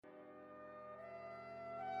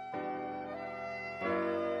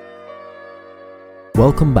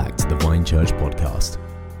Welcome back to the Vine Church podcast.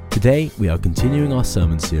 Today we are continuing our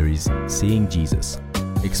sermon series, Seeing Jesus,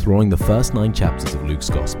 exploring the first 9 chapters of Luke's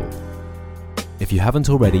Gospel. If you haven't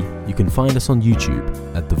already, you can find us on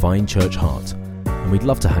YouTube at the Vine Church Heart, and we'd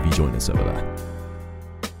love to have you join us over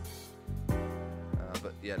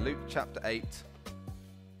there. Luke chapter 8,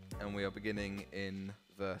 and we are beginning in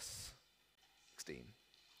verse 16.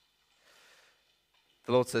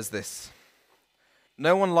 The Lord says this: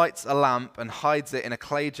 "No one lights a lamp and hides it in a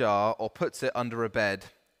clay jar or puts it under a bed.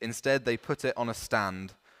 Instead, they put it on a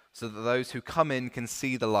stand so that those who come in can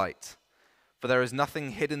see the light. For there is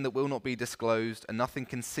nothing hidden that will not be disclosed, and nothing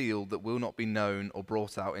concealed that will not be known or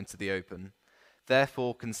brought out into the open.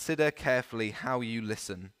 Therefore, consider carefully how you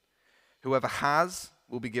listen. Whoever has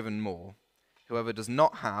will be given more. Whoever does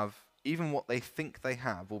not have, even what they think they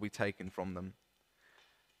have will be taken from them."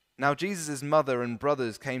 Now Jesus' mother and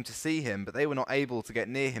brothers came to see him, but they were not able to get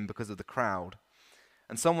near him because of the crowd.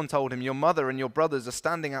 And someone told him, "Your mother and your brothers are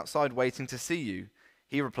standing outside waiting to see you."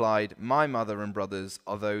 He replied, "My mother and brothers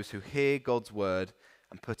are those who hear God's word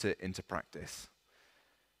and put it into practice."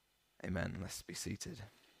 Amen. Let's be seated.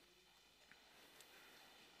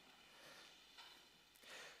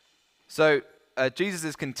 So, Jesus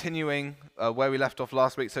is continuing where we left off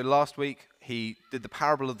last week. So last week, he did the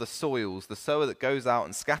parable of the soils, the sower that goes out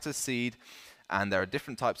and scatters seed, and there are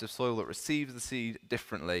different types of soil that receives the seed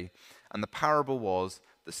differently. And the parable was,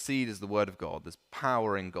 the seed is the word of God. There's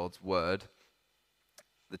power in God's word.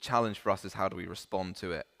 The challenge for us is, how do we respond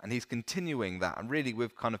to it? And he's continuing that. And really,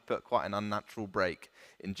 we've kind of put quite an unnatural break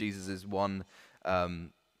in Jesus' one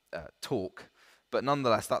talk. But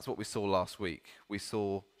nonetheless, that's what we saw last week. We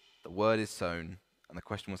saw the word is sown, and the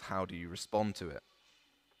question was, how do you respond to it?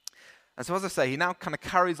 And so, as I say, he now kind of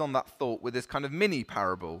carries on that thought with this kind of mini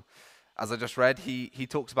parable. As I just read, he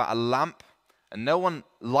talks about a lamp, and no one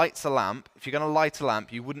lights a lamp. If you're going to light a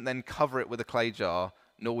lamp, you wouldn't then cover it with a clay jar,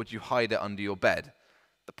 nor would you hide it under your bed.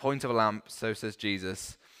 The point of a lamp, so says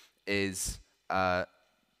Jesus, is to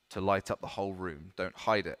light up the whole room. Don't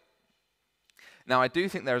hide it. Now, I do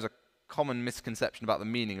think there is a common misconception about the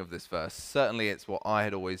meaning of this verse. Certainly it's what I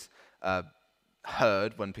had always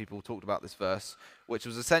heard when people talked about this verse, which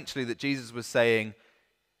was essentially that Jesus was saying,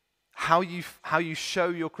 how you show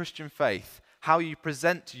your Christian faith, how you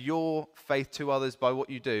present your faith to others by what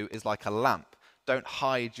you do is like a lamp. Don't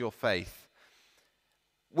hide your faith.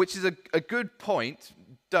 Which is a good point.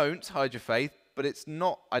 Don't hide your faith, but it's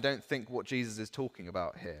not, I don't think, what Jesus is talking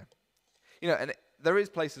about here. You know, and there is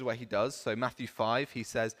places where he does. So Matthew 5, he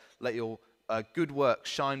says, "Let your good works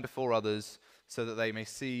shine before others so that they may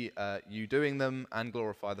see you doing them and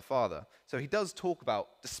glorify the Father." So he does talk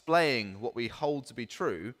about displaying what we hold to be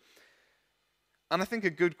true. And I think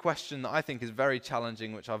a good question that I think is very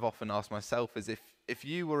challenging, which I've often asked myself, is if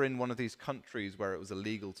you were in one of these countries where it was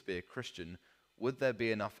illegal to be a Christian, would there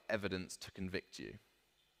be enough evidence to convict you?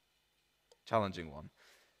 Challenging one.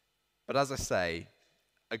 But as I say,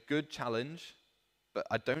 a good challenge. But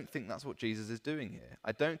I don't think that's what Jesus is doing here.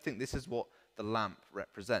 I don't think this is what the lamp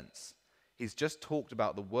represents. He's just talked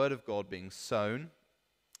about the word of God being sown.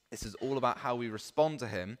 This is all about how we respond to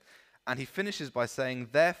him. And he finishes by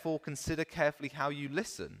saying, "Therefore, consider carefully how you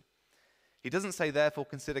listen." He doesn't say, "Therefore,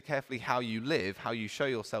 consider carefully how you live, how you show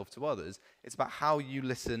yourself to others." It's about how you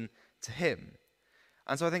listen to him.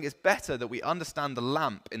 And so I think it's better that we understand the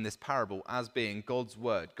lamp in this parable as being God's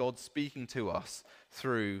word, God speaking to us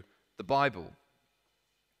through the Bible.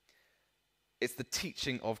 It's the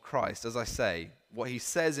teaching of Christ. As I say, what he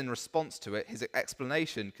says in response to it, his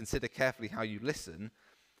explanation, "Consider carefully how you listen,"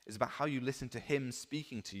 is about how you listen to him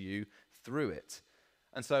speaking to you through it.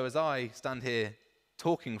 And so as I stand here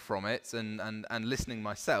talking from it and listening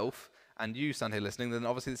myself, and you stand here listening, then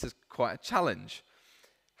obviously this is quite a challenge.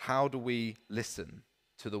 How do we listen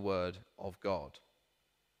to the word of God?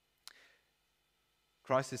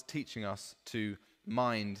 Christ is teaching us to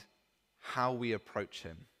mind how we approach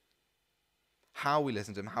him, how we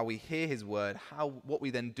listen to him, how we hear his word, what we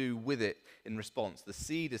then do with it in response. The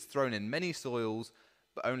seed is thrown in many soils,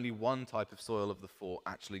 but only one type of soil of the 4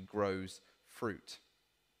 actually grows fruit.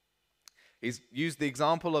 He's used the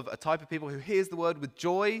example of a type of people who hears the word with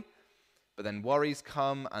joy, but then worries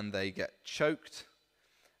come and they get choked.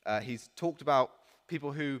 He's talked about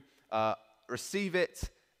people who receive it,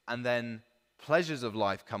 and then pleasures of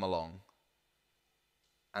life come along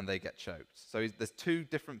and they get choked. So there's 2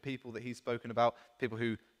 different people that he's spoken about: people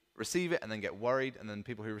who receive it and then get worried, and then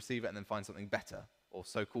people who receive it and then find something better, or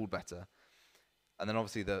so-called better. And then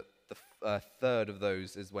obviously the third of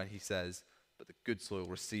those is when he says, "But the good soil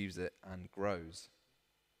receives it and grows."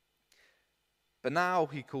 But now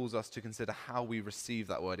he calls us to consider how we receive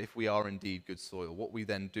that word, if we are indeed good soil, what we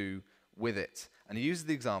then do with it. And he uses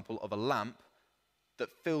the example of a lamp that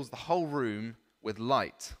fills the whole room with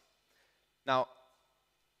light. Now,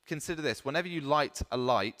 consider this. Whenever you light a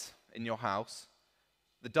light in your house,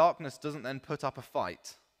 the darkness doesn't then put up a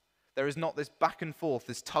fight. There is not this back and forth,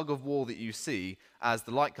 this tug of war that you see as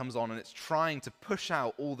the light comes on and it's trying to push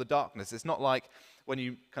out all the darkness. It's not like when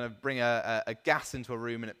you kind of bring a gas into a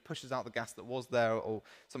room and it pushes out the gas that was there or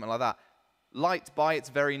something like that. Light, by its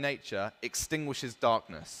very nature, extinguishes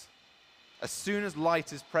darkness. As soon as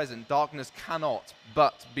light is present, darkness cannot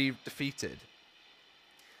but be defeated.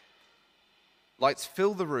 Lights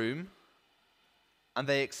fill the room and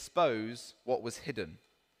they expose what was hidden.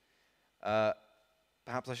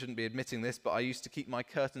 Perhaps I shouldn't be admitting this, but I used to keep my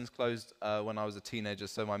curtains closed when I was a teenager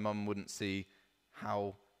so my mum wouldn't see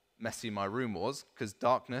how messy my room was, because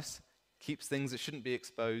darkness keeps things that shouldn't be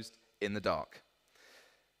exposed in the dark.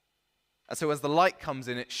 And so as the light comes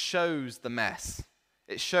in, it shows the mess.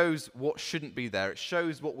 It shows what shouldn't be there. It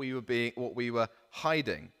shows what we were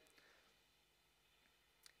hiding.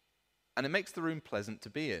 And it makes the room pleasant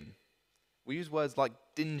to be in. We use words like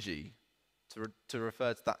dingy to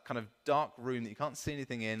refer to that kind of dark room that you can't see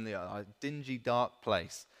anything in, a dingy, dark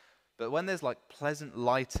place. But when there's like pleasant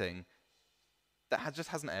lighting, that just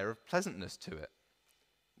has an air of pleasantness to it,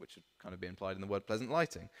 which would kind of be implied in the word pleasant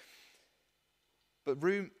lighting. But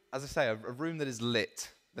room, as I say, a room that is lit,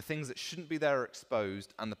 the things that shouldn't be there are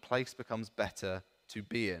exposed, and the place becomes better to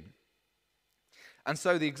be in. And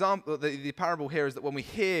so the parable here is that when we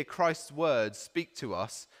hear Christ's words speak to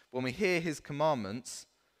us, when we hear his commandments,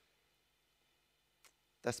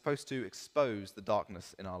 they're supposed to expose the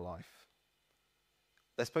darkness in our life.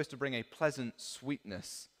 They're supposed to bring a pleasant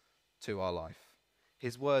sweetness to our life.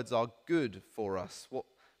 His words are good for us. What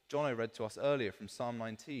Jono read to us earlier from Psalm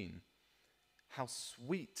 19, how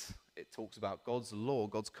sweet it talks about God's law,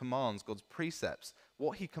 God's commands, God's precepts.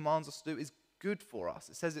 What he commands us to do is good for us.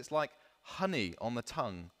 It says it's like honey on the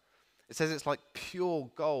tongue. It says it's like pure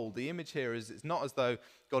gold. The image here is it's not as though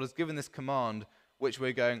God has given this command which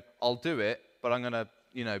we're going, I'll do it, but I'm going to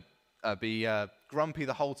be grumpy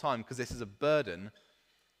the whole time because this is a burden.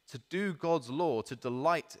 To do God's law, to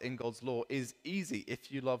delight in God's law is easy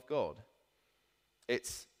if you love God.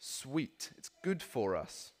 It's sweet. It's good for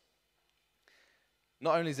us.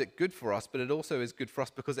 Not only is it good for us, but it also is good for us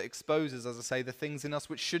because it exposes, as I say, the things in us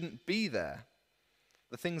which shouldn't be there.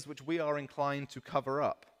 The things which we are inclined to cover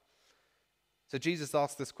up. So Jesus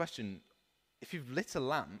asks this question, if you've lit a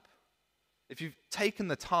lamp, if you've taken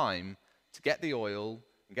the time to get the oil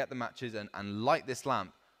and get the matches and light this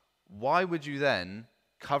lamp, why would you then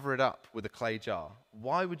cover it up with a clay jar?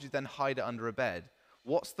 Why would you then hide it under a bed?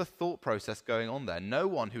 What's the thought process going on there? No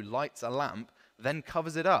one who lights a lamp then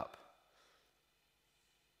covers it up.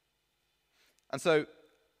 And so,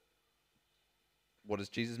 what does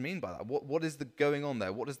Jesus mean by that? What is the going on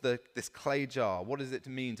there? What is this clay jar? What does it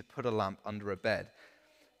mean to put a lamp under a bed?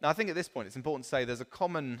 Now, I think at this point it's important to say there's a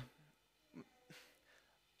common...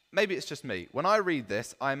 Maybe it's just me. When I read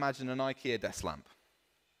this, I imagine an IKEA desk lamp,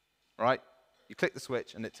 right? You click the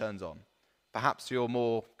switch and it turns on. Perhaps you're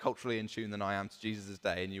more culturally in tune than I am to Jesus'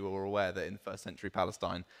 day, and you were aware that in first century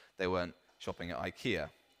Palestine, they weren't shopping at IKEA.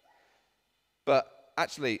 But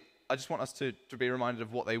actually, I just want us to be reminded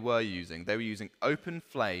of what they were using. They were using open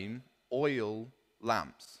flame oil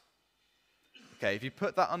lamps. Okay, if you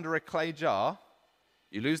put that under a clay jar,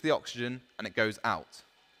 you lose the oxygen and it goes out.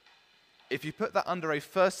 If you put that under a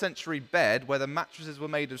first century bed where the mattresses were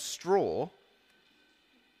made of straw,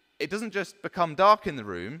 it doesn't just become dark in the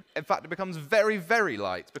room. In fact, it becomes very, very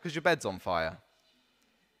light because your bed's on fire.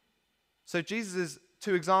 So Jesus'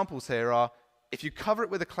 two examples here are, if you cover it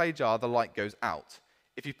with a clay jar, the light goes out.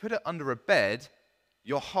 If you put it under a bed,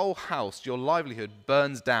 your whole house, your livelihood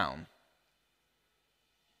burns down.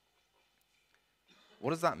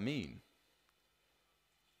 What does that mean?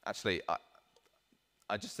 Actually,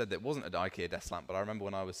 I just said that it wasn't an IKEA desk lamp, but I remember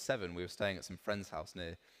when I was 7, we were staying at some friend's house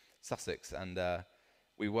near Sussex, and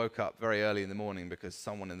we woke up very early in the morning because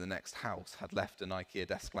someone in the next house had left an IKEA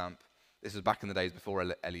desk lamp. This was back in the days before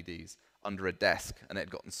LEDs, under a desk, and it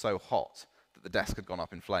had gotten so hot that the desk had gone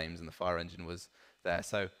up in flames and the fire engine was there.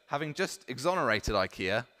 So having just exonerated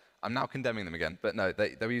IKEA, I'm now condemning them again. But no,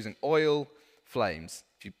 they were using oil flames.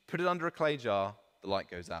 If you put it under a clay jar, the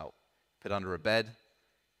light goes out. Put it under a bed,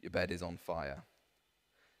 your bed is on fire.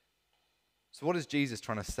 So what is Jesus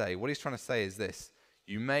trying to say? What he's trying to say is this: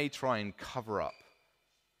 you may try and cover up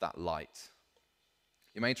that light.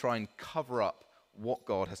 You may try and cover up what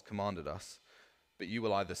God has commanded us, but you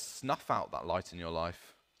will either snuff out that light in your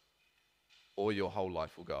life or your whole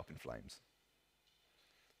life will go up in flames.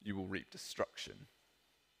 you will reap destruction.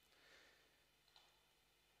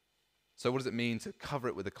 So what does it mean to cover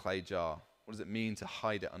it with a clay jar? What does it mean to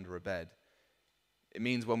hide it under a bed? It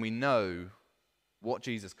means when we know what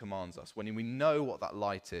Jesus commands us, when we know what that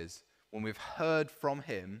light is, when we've heard from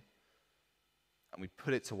him and we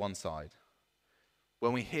put it to one side.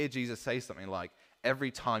 When we hear Jesus say something like,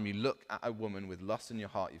 every time you look at a woman with lust in your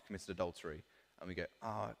heart, you've committed adultery. And we go,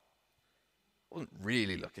 I wasn't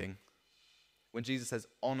really looking. When Jesus says,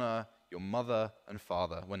 honor your mother and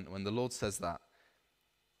father, when the Lord says that,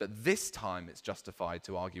 but this time it's justified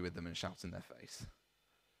to argue with them and shout in their face.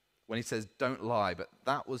 When he says, don't lie, but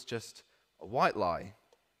that was just a white lie.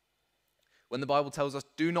 When the Bible tells us,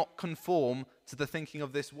 do not conform to the thinking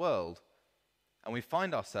of this world. And we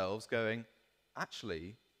find ourselves going,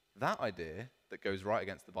 actually, that idea that goes right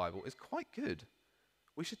against the Bible is quite good.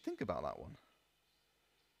 We should think about that one.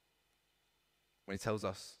 When he tells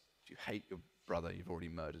us, if you hate your brother, you've already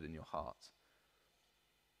murdered in your heart.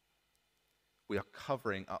 We are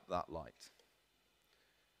covering up that light.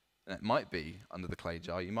 And it might be under the clay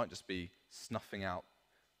jar. You might just be snuffing out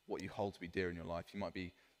what you hold to be dear in your life. You might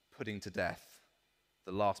be putting to death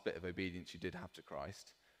the last bit of obedience you did have to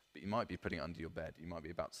Christ. But you might be putting it under your bed. You might be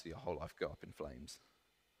about to see your whole life go up in flames.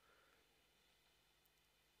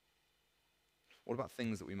 What about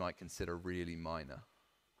things that we might consider really minor?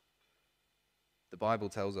 The Bible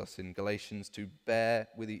tells us in Galatians to bear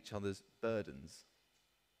with each other's burdens.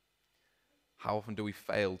 How often do we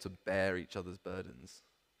fail to bear each other's burdens?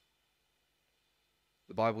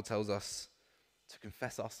 The Bible tells us to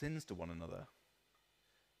confess our sins to one another.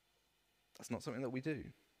 That's not something that we do.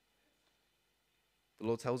 The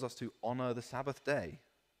Lord tells us to honor the Sabbath day.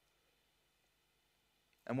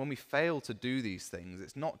 And when we fail to do these things,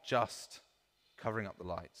 it's not just covering up the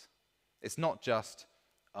light. It's not just,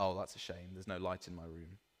 oh, that's a shame, there's no light in my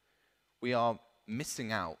room. We are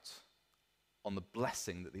missing out on the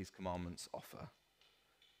blessing that these commandments offer,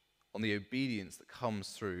 on the obedience that comes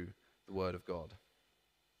through the Word of God.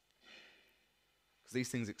 Because these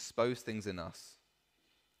things expose things in us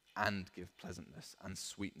and give pleasantness and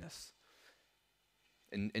sweetness.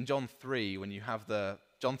 In John 3, when you have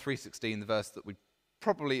John 3:16, the verse that we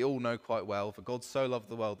probably all know quite well, for God so loved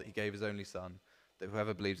the world that he gave his only son, that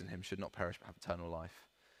whoever believes in him should not perish but have eternal life.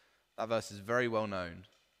 That verse is very well known.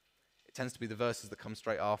 It tends to be the verses that come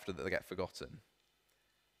straight after that get forgotten.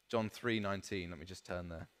 John 3:19, let me just turn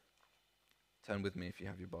there. Turn with me if you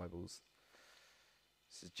have your Bibles.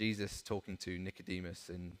 This is Jesus talking to Nicodemus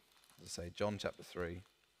in, as I say, John chapter 3.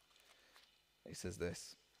 He says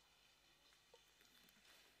this.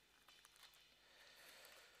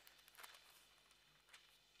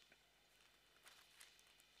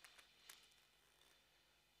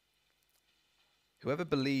 Whoever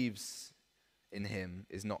believes in him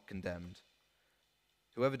is not condemned.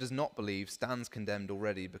 Whoever does not believe stands condemned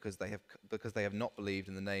already because they have not believed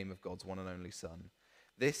in the name of God's one and only Son.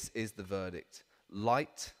 This is the verdict.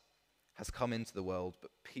 Light has come into the world,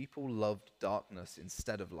 but people loved darkness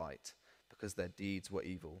instead of light because their deeds were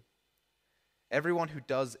evil. Everyone who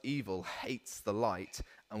does evil hates the light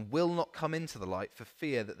and will not come into the light for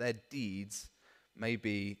fear that their deeds may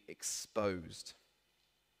be exposed.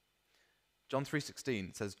 John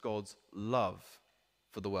 3:16 says God's love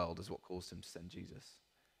for the world is what caused him to send Jesus.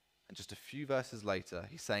 And just a few verses later,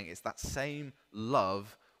 he's saying it's that same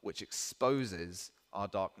love which exposes our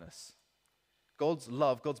darkness. God's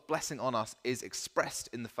love, God's blessing on us is expressed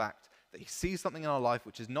in the fact that he sees something in our life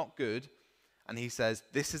which is not good, and he says,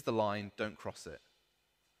 this is the line, don't cross it.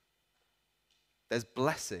 There's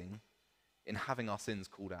blessing in having our sins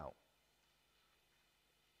called out.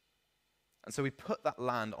 And so we put that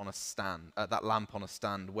lamp on a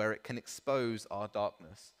stand where it can expose our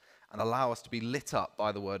darkness and allow us to be lit up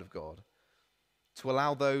by the word of God, to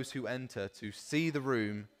allow those who enter to see the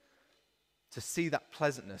room, to see that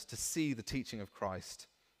pleasantness, to see the teaching of Christ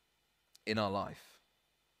in our life.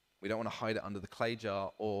 We don't want to hide it under the clay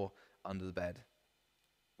jar or under the bed.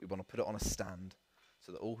 We want to put it on a stand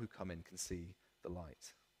so that all who come in can see the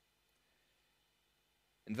light.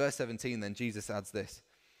 In verse 17 then, Jesus adds this: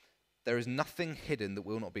 there is nothing hidden that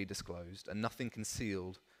will not be disclosed, and nothing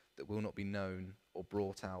concealed that will not be known or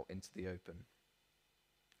brought out into the open.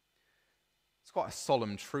 It's quite a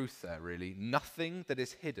solemn truth there, really. Nothing that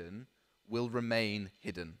is hidden will remain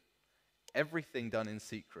hidden. Everything done in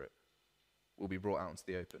secret will be brought out into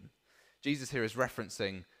the open. Jesus here is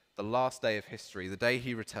referencing the last day of history, the day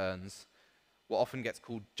he returns, what often gets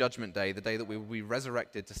called Judgment Day, the day that we will be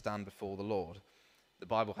resurrected to stand before the Lord. The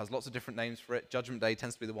Bible has lots of different names for it. Judgment Day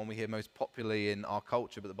tends to be the one we hear most popularly in our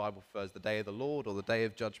culture, but the Bible prefers the day of the Lord or the day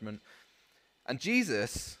of judgment. And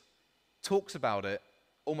Jesus talks about it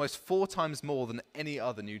almost 4 times more than any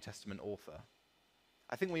other New Testament author.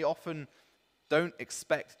 I think we often don't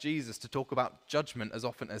expect Jesus to talk about judgment as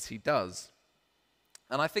often as he does.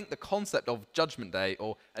 And I think the concept of Judgment Day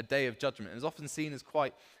or a day of judgment is often seen as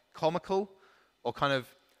quite comical or kind of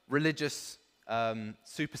religious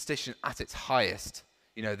superstition at its highest.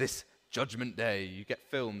 You know, this Judgment Day, you get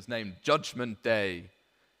films named Judgment Day.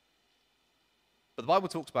 But the Bible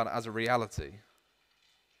talks about it as a reality.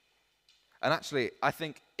 And actually, I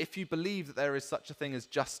think if you believe that there is such a thing as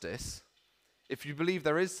justice, if you believe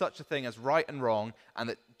there is such a thing as right and wrong, and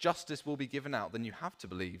that justice will be given out, then you have to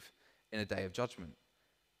believe in a day of judgment.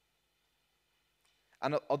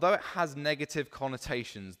 And although it has negative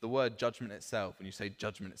connotations, the word judgment itself, when you say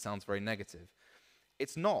judgment, it sounds very negative.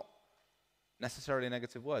 It's not necessarily a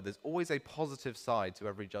negative word. There's always a positive side to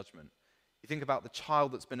every judgment. You think about the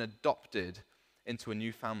child that's been adopted into a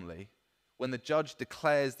new family. When the judge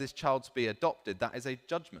declares this child to be adopted, that is a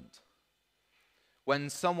judgment. When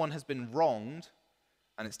someone has been wronged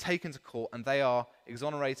and it's taken to court and they are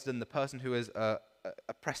exonerated and the person who has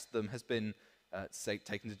oppressed them has been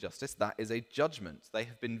taken to justice, that is a judgment. They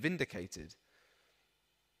have been vindicated.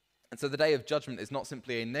 And so the day of judgment is not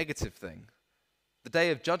simply a negative thing. The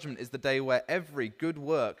day of judgment is the day where every good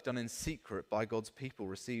work done in secret by God's people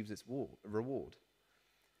receives its reward.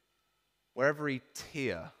 Where every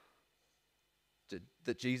tear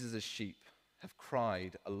that Jesus' sheep have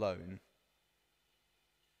cried alone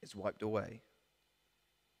is wiped away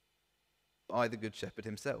by the Good Shepherd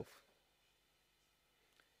himself.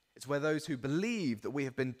 It's where those who believe that we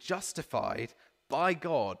have been justified by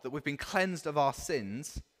God, that we've been cleansed of our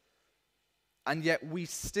sins, and yet we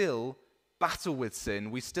still battle with sin,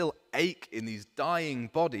 we still ache in these dying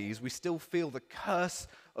bodies, we still feel the curse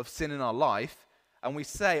of sin in our life, and we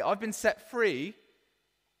say, I've been set free,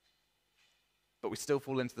 but we still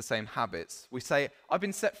fall into the same habits. We say, I've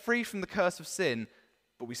been set free from the curse of sin,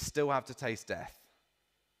 but we still have to taste death.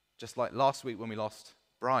 Just like last week when we lost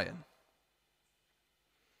Brian.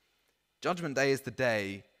 Judgment Day is the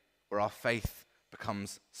day where our faith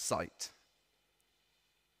becomes sight,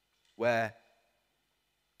 where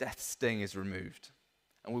death's sting is removed,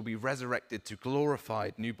 and we'll be resurrected to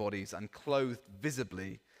glorified new bodies and clothed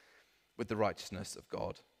visibly with the righteousness of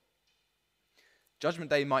God.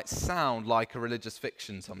 Judgment Day might sound like a religious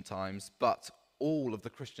fiction sometimes, but all of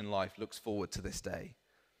the Christian life looks forward to this day.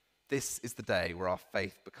 This is the day where our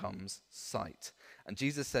faith becomes sight. And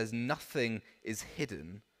Jesus says nothing is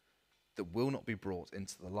hidden that will not be brought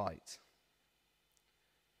into the light.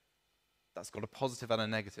 That's got a positive and a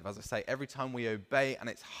negative. As I say, every time we obey and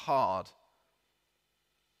it's hard,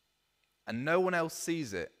 and no one else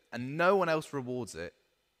sees it, and no one else rewards it,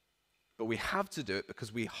 but we have to do it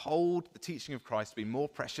because we hold the teaching of Christ to be more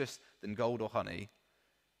precious than gold or honey.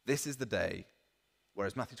 This is the day where,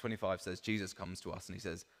 as Matthew 25 says, Jesus comes to us and he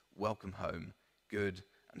says, welcome home, good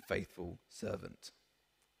and faithful servant.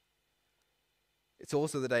 It's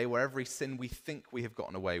also the day where every sin we think we have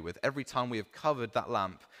gotten away with, every time we have covered that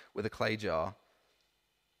lamp with a clay jar,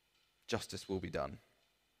 justice will be done.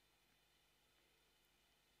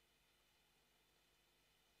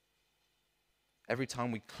 Every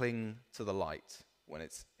time we cling to the light when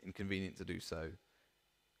it's inconvenient to do so,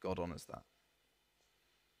 God honors that.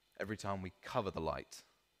 Every time we cover the light,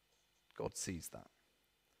 God sees that.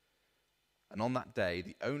 And on that day,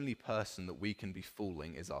 the only person that we can be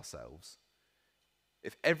fooling is ourselves.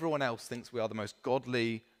 If everyone else thinks we are the most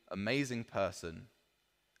godly, amazing person,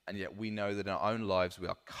 and yet we know that in our own lives we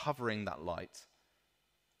are covering that light,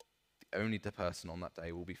 the only person on that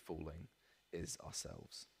day we'll be fooling is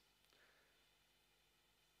ourselves.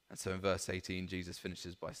 And so in verse 18, Jesus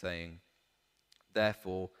finishes by saying,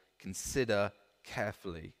 therefore, consider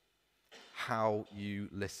carefully how you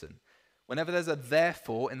listen. Whenever there's a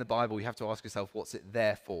therefore in the Bible, you have to ask yourself, what's it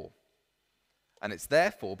there for? And it's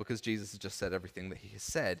therefore because Jesus has just said everything that he has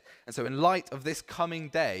said. And so in light of this coming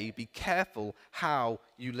day, be careful how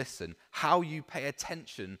you listen, how you pay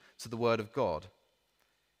attention to the word of God.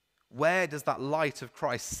 Where does that light of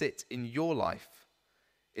Christ sit in your life?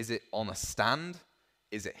 Is it on a stand?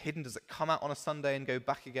 Is it hidden? Does it come out on a Sunday and go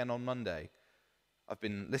back again on Monday? I've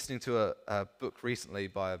been listening to a book recently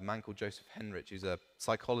by a man called Joseph Henrich, who's a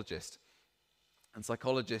psychologist. And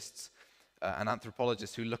psychologists and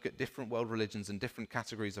anthropologists who look at different world religions and different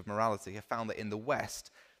categories of morality have found that in the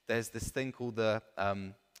West, there's this thing called the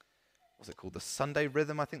Sunday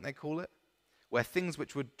rhythm, I think they call it, where things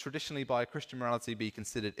which would traditionally by Christian morality be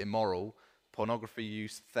considered immoral, pornography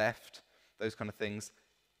use, theft, those kind of things,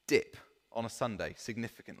 dip on a Sunday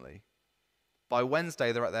significantly. By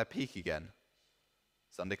Wednesday, they're at their peak again.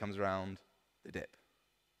 Sunday comes around, they dip.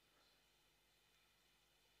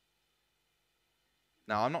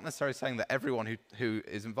 Now, I'm not necessarily saying that everyone who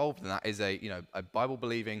is involved in that is a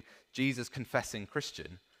Bible-believing, Jesus-confessing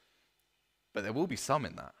Christian, but there will be some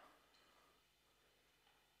in that.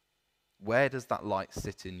 Where does that light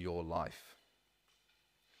sit in your life?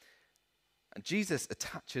 And Jesus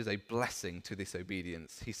attaches a blessing to this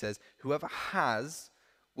obedience. He says, whoever has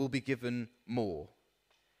will be given more.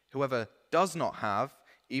 Whoever does not have,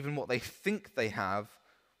 even what they think they have,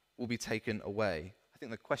 will be taken away. I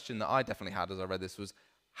think the question that I definitely had as I read this was,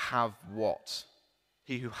 have what?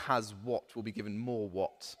 He who has what will be given more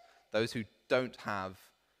what? Those who don't have,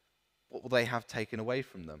 what will they have taken away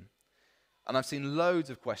from them? And I've seen loads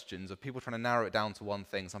of questions of people trying to narrow it down to one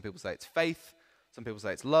thing. Some people say it's faith. Some people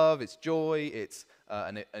say it's love, it's joy, it's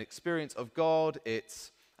an experience of God,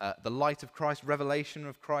 it's the light of Christ, revelation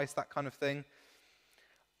of Christ, that kind of thing.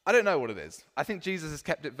 I don't know what it is. I think Jesus has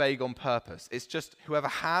kept it vague on purpose. It's just whoever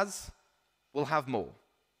has will have more.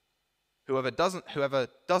 Whoever does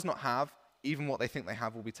not have, even what they think they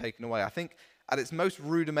have will be taken away. I think at its most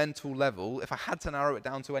rudimental level, if I had to narrow it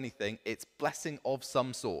down to anything, it's blessing of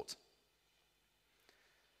some sort.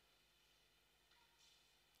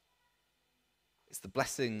 It's the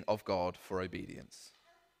blessing of God for obedience.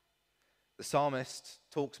 The psalmist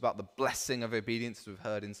talks about the blessing of obedience, as we've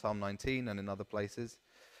heard in Psalm 19 and in other places.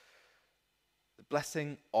 The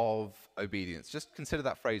blessing of obedience. Just consider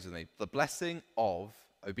that phrase with me. The blessing of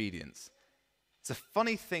obedience. It's a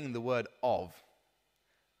funny thing, the word of.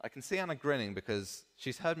 I can see Anna grinning because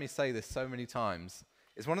she's heard me say this so many times.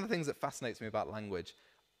 It's one of the things that fascinates me about language.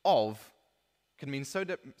 Of can mean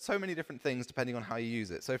so many different things depending on how you use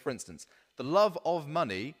it. So for instance, the love of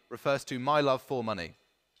money refers to my love for money.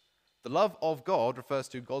 The love of God refers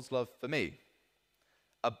to God's love for me.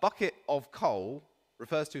 A bucket of coal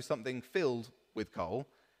refers to something filled with coal.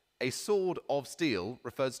 A sword of steel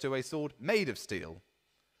refers to a sword made of steel.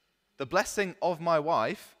 The blessing of my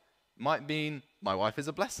wife might mean my wife is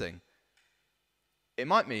a blessing. It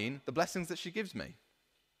might mean the blessings that she gives me.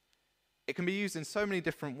 It can be used in so many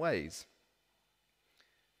different ways.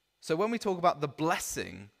 So when we talk about the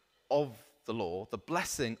blessing of the law, the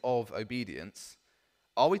blessing of obedience,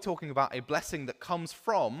 are we talking about a blessing that comes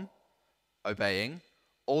from obeying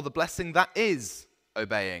or the blessing that is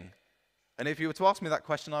obeying? And if you were to ask me that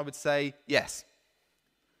question, I would say yes.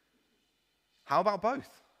 How about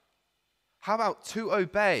both? How about to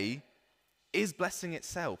obey is blessing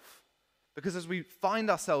itself? Because as we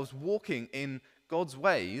find ourselves walking in God's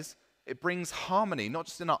ways, it brings harmony, not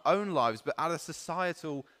just in our own lives, but at a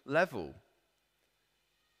societal level.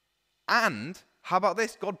 And how about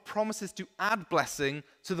this? God promises to add blessing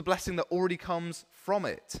to the blessing that already comes from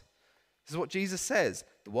it. This is what Jesus says.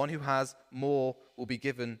 The one who has more will be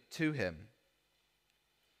given to him.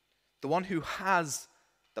 The one who has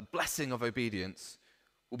the blessing of obedience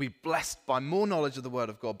will be blessed by more knowledge of the word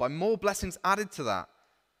of God, by more blessings added to that.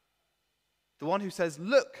 The one who says,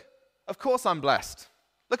 look, of course I'm blessed.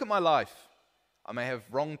 Look at my life. I may have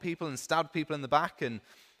wronged people and stabbed people in the back and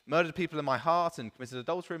murdered people in my heart and committed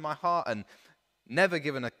adultery in my heart and never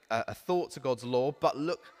given a thought to God's law, but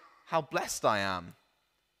look how blessed I am.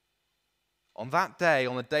 On that day,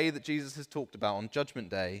 on the day that Jesus has talked about, on Judgment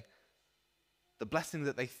Day, the blessing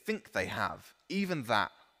that they think they have, even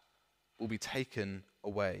that will be taken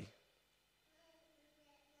away.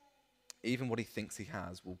 Even what he thinks he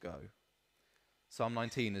has will go. Psalm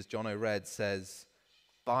 19, as John read, says,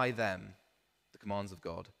 by them, the commands of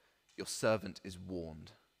God, your servant is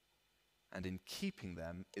warned, and in keeping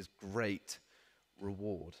them is great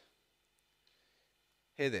reward.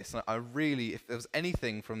 Hear this. I really, if there was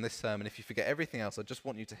anything from this sermon, if you forget everything else, I just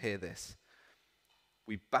want you to hear this.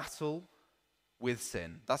 We battle with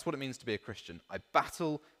sin. That's what it means to be a Christian. I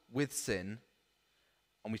battle with sin,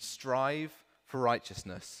 and we strive for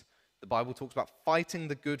righteousness. The Bible talks about fighting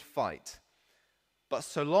the good fight. But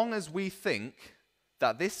so long as we think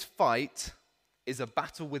that this fight is a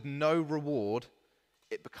battle with no reward,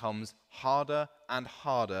 it becomes harder and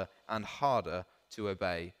harder and harder to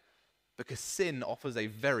obey, because sin offers a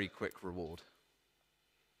very quick reward,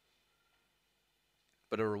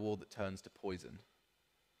 but a reward that turns to poison.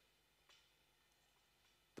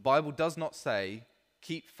 The Bible does not say,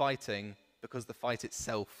 keep fighting because the fight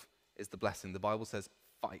itself is the blessing. The Bible says,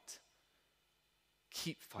 fight.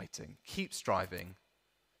 Keep fighting, keep striving,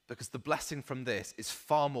 because the blessing from this is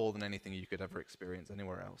far more than anything you could ever experience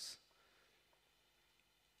anywhere else.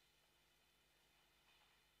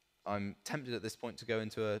 I'm tempted at this point to go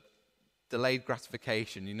into a delayed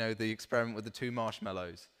gratification. You know, the experiment with the 2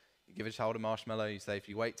 marshmallows. You give a child a marshmallow, you say, if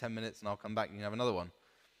you wait 10 minutes and I'll come back, you can have another one.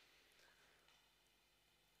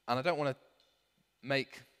 And I don't want to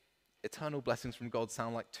make eternal blessings from God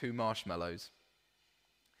sound like 2 marshmallows.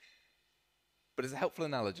 But it's a helpful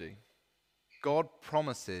analogy. God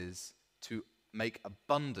promises to make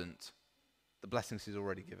abundant the blessings he's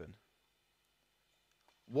already given.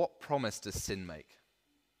 What promise does sin make?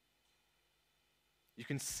 You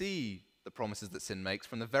can see the promises that sin makes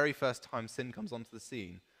from the very first time sin comes onto the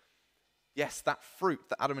scene. Yes, that fruit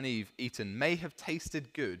that Adam and Eve eaten may have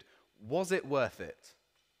tasted good. Was it worth it?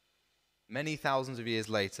 Many thousands of years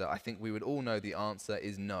later, I think we would all know the answer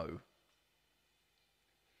is no.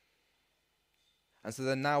 And so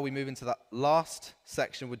then now we move into that last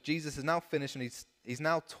section where Jesus is now finished and he's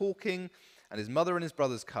now talking, and his mother and his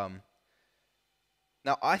brothers come.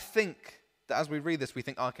 Now I think that as we read this, we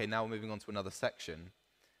think, okay, now we're moving on to another section.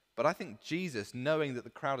 But I think Jesus, knowing that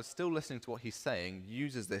the crowd is still listening to what he's saying,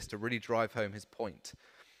 uses this to really drive home his point.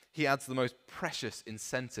 He adds the most precious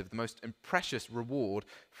incentive, the most precious reward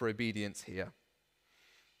for obedience here.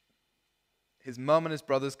 His mum and his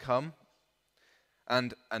brothers come,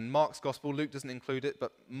 and Mark's gospel, Luke doesn't include it,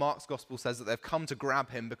 but Mark's gospel says that they've come to grab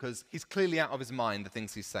him because he's clearly out of his mind, the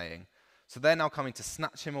things he's saying. So they're now coming to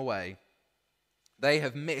snatch him away. They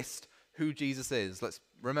have missed who Jesus is. Let's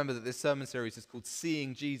remember that this sermon series is called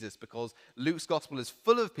Seeing Jesus because Luke's gospel is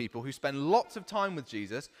full of people who spend lots of time with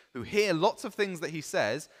Jesus, who hear lots of things that he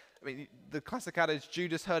says. I mean, the classic adage,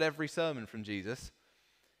 Judas heard every sermon from Jesus,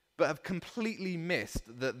 but have completely missed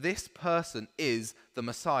that this person is the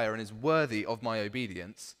Messiah and is worthy of my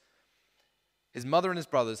obedience. His mother and his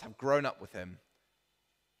brothers have grown up with him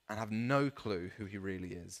and have no clue who he really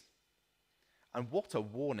is. And what a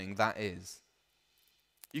warning that is.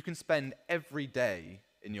 You can spend every day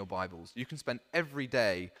in your Bibles. You can spend every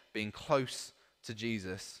day being close to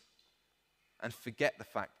Jesus and forget the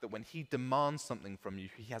fact that when he demands something from you,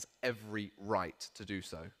 he has every right to do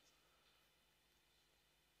so.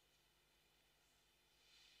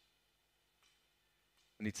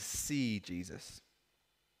 We need to see Jesus,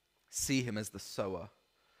 see him as the sower.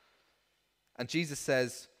 And Jesus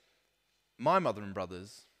says, my mother and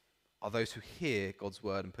brothers are those who hear God's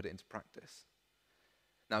word and put it into practice.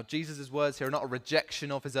 Now, Jesus' words here are not a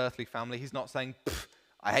rejection of his earthly family. He's not saying,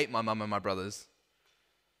 I hate my mum and my brothers.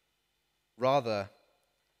 Rather,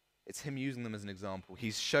 it's him using them as an example.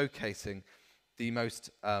 He's showcasing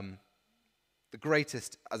the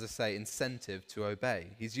greatest, as I say, incentive to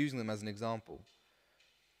obey. He's using them as an example.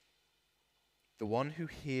 The one who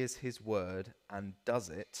hears his word and does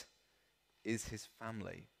it is his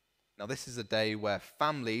family. Now, this is a day where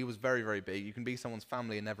family was very, very big. You can be someone's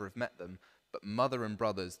family and never have met them. But mother and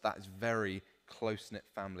brothers, that is very close-knit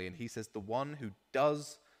family. And he says, the one who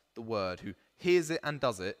does the word, who hears it and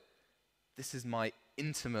does it, this is my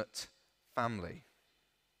intimate family.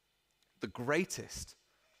 The greatest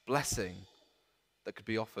blessing that could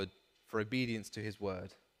be offered for obedience to his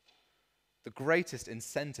word. The greatest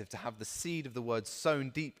incentive to have the seed of the word sown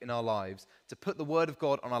deep in our lives, to put the word of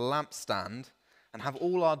God on a lampstand and have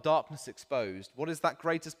all our darkness exposed. What is that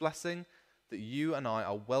greatest blessing? That you and I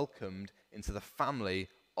are welcomed into the family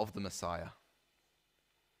of the Messiah.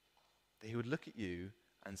 That he would look at you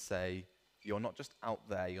and say, you're not just out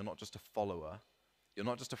there, you're not just a follower, you're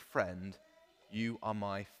not just a friend, you are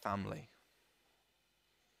my family.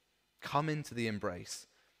 Come into the embrace.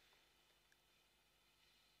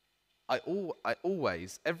 I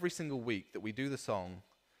always, every single week that we do the song,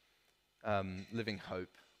 Living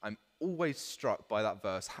Hope, I'm always struck by that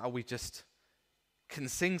verse, how we just can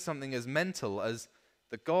sing something as mental as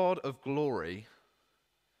the God of glory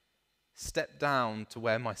stepped down to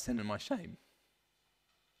wear my sin and my shame.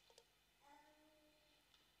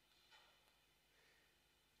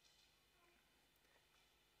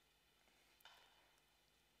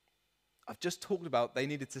 I've just talked about they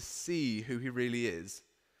needed to see who he really is.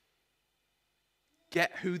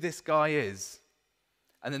 Get who this guy is.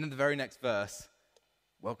 And then in the very next verse,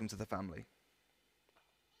 welcome to the family.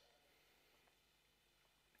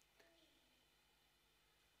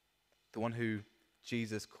 The one who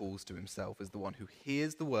Jesus calls to himself is the one who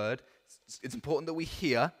hears the word. It's important that we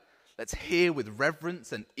hear. Let's hear with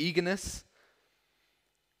reverence and eagerness.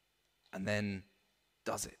 And then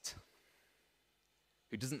does it.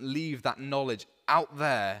 Who doesn't leave that knowledge out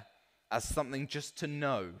there as something just to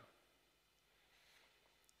know.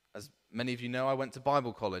 As many of you know, I went to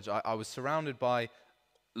Bible college. I was surrounded by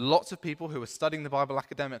lots of people who were studying the Bible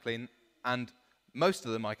academically, and most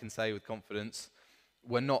of them, I can say with confidence,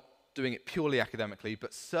 were not doing it purely academically,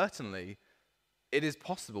 but certainly it is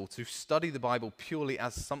possible to study the Bible purely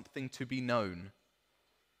as something to be known.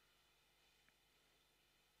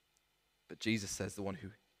 But Jesus says the one who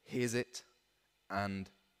hears it and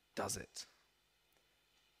does it.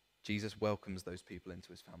 Jesus welcomes those people into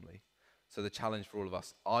his family. So the challenge for all of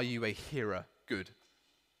us, are you a hearer? Good.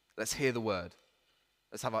 Let's hear the word.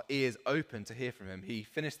 Let's have our ears open to hear from him. He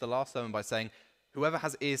finished the last sermon by saying, whoever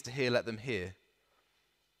has ears to hear, let them hear.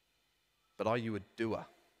 But are you a doer?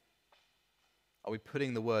 Are we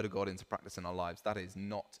putting the word of God into practice in our lives? That is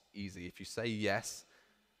not easy. If you say yes,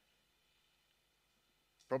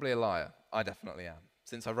 probably a liar. I definitely am.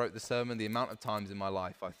 Since I wrote the sermon, the amount of times in my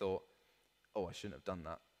life I thought, oh, I shouldn't have done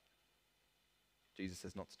that. Jesus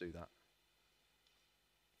says not to do that.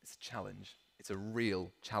 It's a challenge. It's a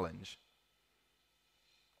real challenge.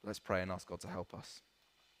 Let's pray and ask God to help us.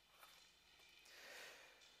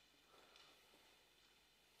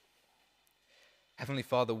 Heavenly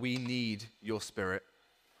Father, we need your Spirit.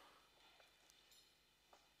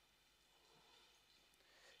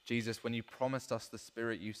 Jesus, when you promised us the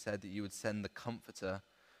Spirit, you said that you would send the Comforter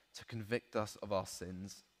to convict us of our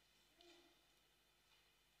sins.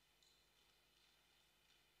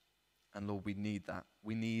 And Lord, we need that.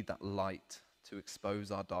 We need that light to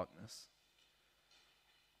expose our darkness.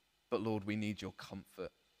 But Lord, we need your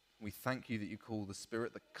comfort. We thank you that you call the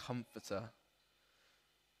Spirit the Comforter,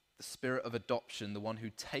 the Spirit of adoption, the one who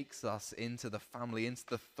takes us into the family, into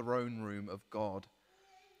the throne room of God.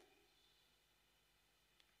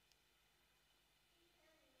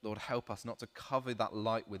 Lord, help us not to cover that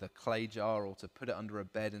light with a clay jar or to put it under a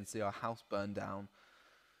bed and see our house burn down,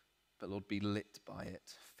 but Lord, be lit by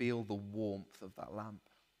it. Feel the warmth of that lamp.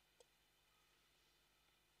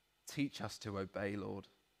 Teach us to obey, Lord.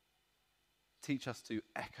 Teach us to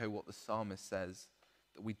echo what the psalmist says,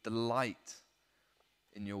 that we delight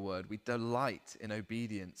in your word. We delight in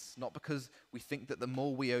obedience, not because we think that the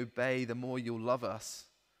more we obey, the more you'll love us,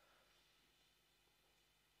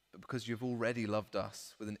 but because you've already loved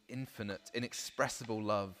us with an infinite, inexpressible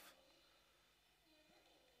love.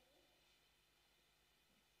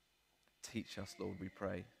 Teach us, Lord, we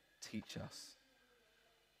pray. Teach us.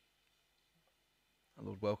 And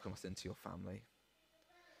Lord, welcome us into your family.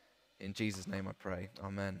 In Jesus' name I pray.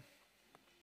 Amen.